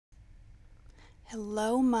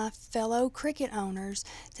Hello my fellow Cricut owners.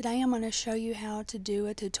 Today I'm going to show you how to do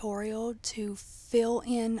a tutorial to fill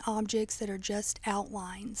in objects that are just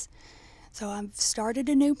outlines. So I've started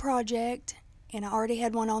a new project and I already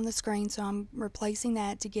had one on the screen, so I'm replacing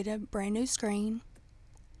that to get a brand new screen.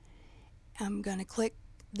 I'm going to click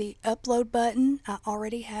the upload button. I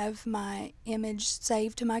already have my image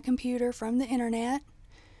saved to my computer from the internet.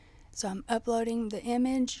 So I'm uploading the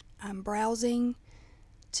image, I'm browsing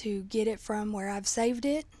to get it from where I've saved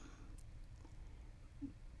it.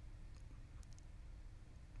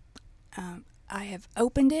 I have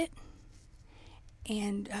opened it,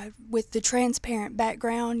 and with the transparent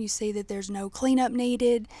background you see that there's no cleanup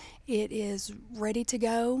needed. It is ready to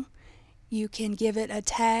go. You can give it a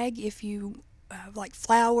tag if you like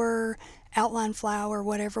flower, outline flower,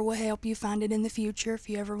 whatever will help you find it in the future if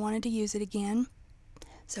you ever wanted to use it again.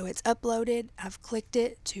 So it's uploaded. I've clicked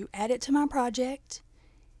it to add it to my project,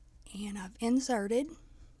 and I've inserted.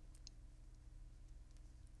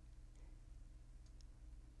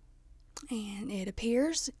 And it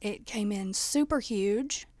appears it came in super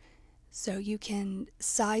huge, so you can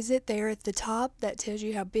size it there at the top. That tells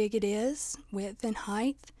you how big it is, width and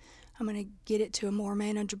height. I'm going to get it to a more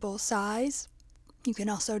manageable size. You can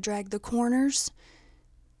also drag the corners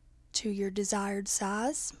to your desired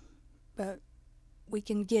size, but we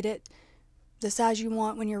can get it the size you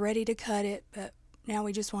want when you're ready to cut it, but now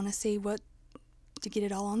we just want to see to get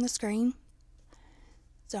it all on the screen.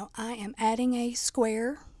 So I am adding a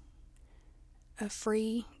square, a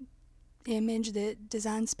free image that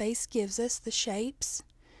Design Space gives us, the shapes.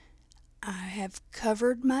 I have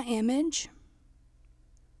covered my image.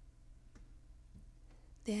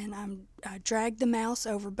 Then I drag the mouse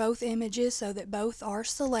over both images so that both are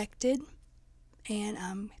selected, and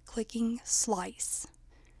I'm clicking slice.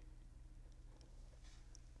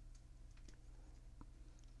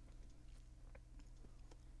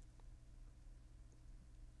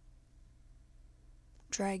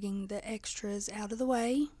 Dragging the extras out of the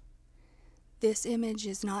way. This image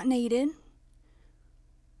is not needed.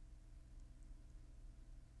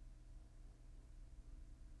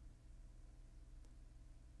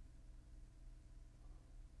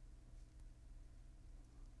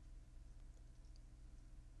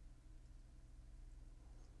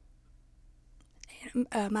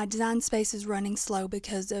 My Design Space is running slow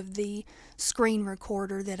because of the screen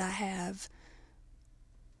recorder that I have.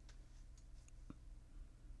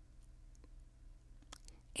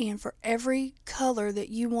 And for every color that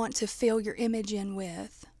you want to fill your image in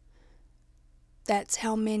with, that's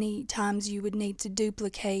how many times you would need to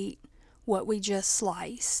duplicate what we just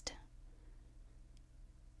sliced.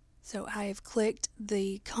 So I have clicked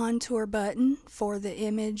the contour button for the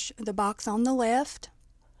image, the box on the left,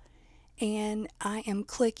 and I am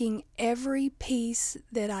clicking every piece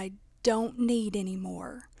that I don't need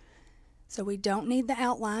anymore. So we don't need the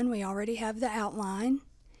outline, we already have the outline.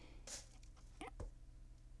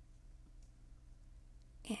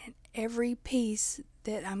 And every piece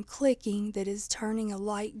that I'm clicking that is turning a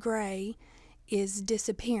light gray is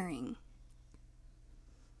disappearing.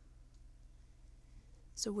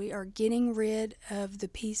 So we are getting rid of the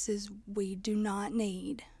pieces we do not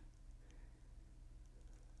need.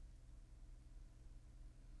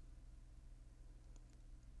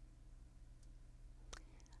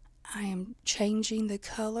 I am changing the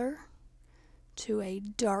color to a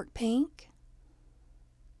dark pink.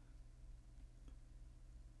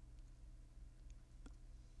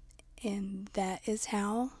 And that is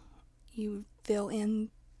how you fill in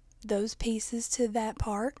those pieces to that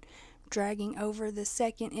part, dragging over the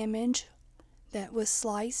second image that was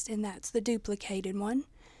sliced, and that's the duplicated one.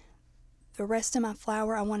 The rest of my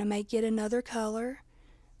flower, I want to make it another color,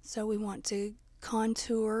 so we want to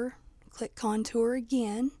contour, click contour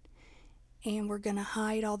again, and we're going to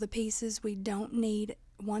hide all the pieces we don't need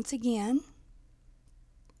once again.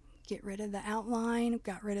 Get rid of the outline,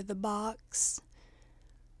 got rid of the box.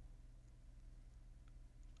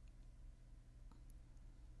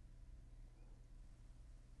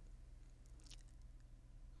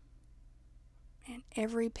 And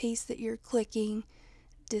every piece that you're clicking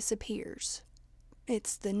disappears.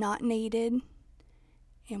 It's the not needed,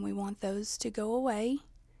 and we want those to go away.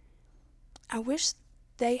 I wish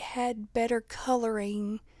they had better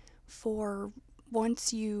coloring for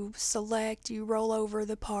once you select, you roll over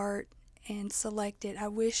the part and select it. I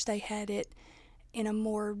wish they had it in a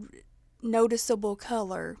more noticeable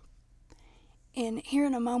color. And here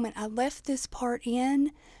in a moment, I left this part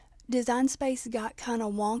in. Design Space got kind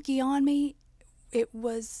of wonky on me. It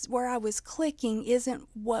was where I was clicking isn't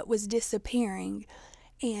what was disappearing,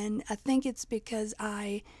 and I think it's because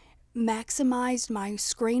I maximized my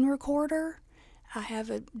screen recorder. I have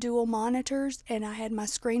a dual monitors, and I had my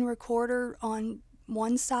screen recorder on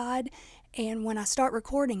one side, and when I start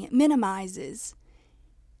recording it minimizes,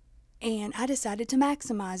 and I decided to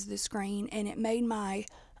maximize the screen, and it made my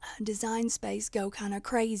design space go kind of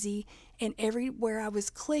crazy, and everywhere I was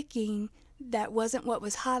clicking, that wasn't what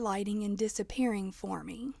was highlighting and disappearing for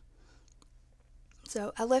me.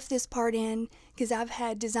 So I left this part in because I've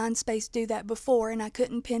had Design Space do that before, and I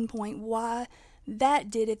couldn't pinpoint why that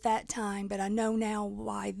did it that time, but I know now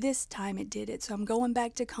why this time it did it. So I'm going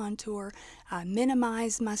back to Contour. I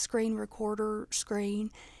minimized my screen recorder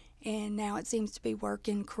screen, and now it seems to be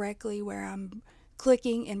working correctly, where I'm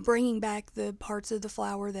clicking and bringing back the parts of the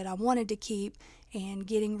flower that I wanted to keep and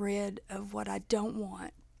getting rid of what I don't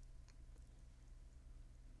want.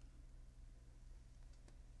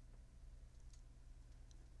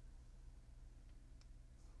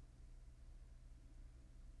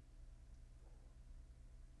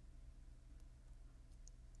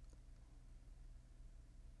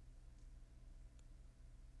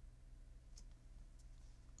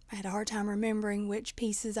 I had a hard time remembering which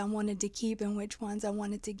pieces I wanted to keep and which ones I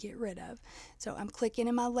wanted to get rid of. So I'm clicking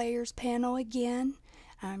in my layers panel again.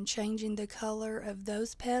 I'm changing the color of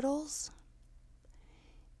those petals.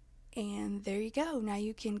 And there you go. Now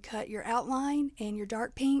you can cut your outline and your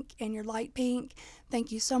dark pink and your light pink.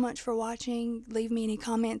 Thank you so much for watching. Leave me any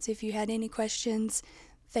comments if you had any questions.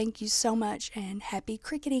 Thank you so much, and happy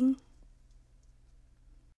cricketing.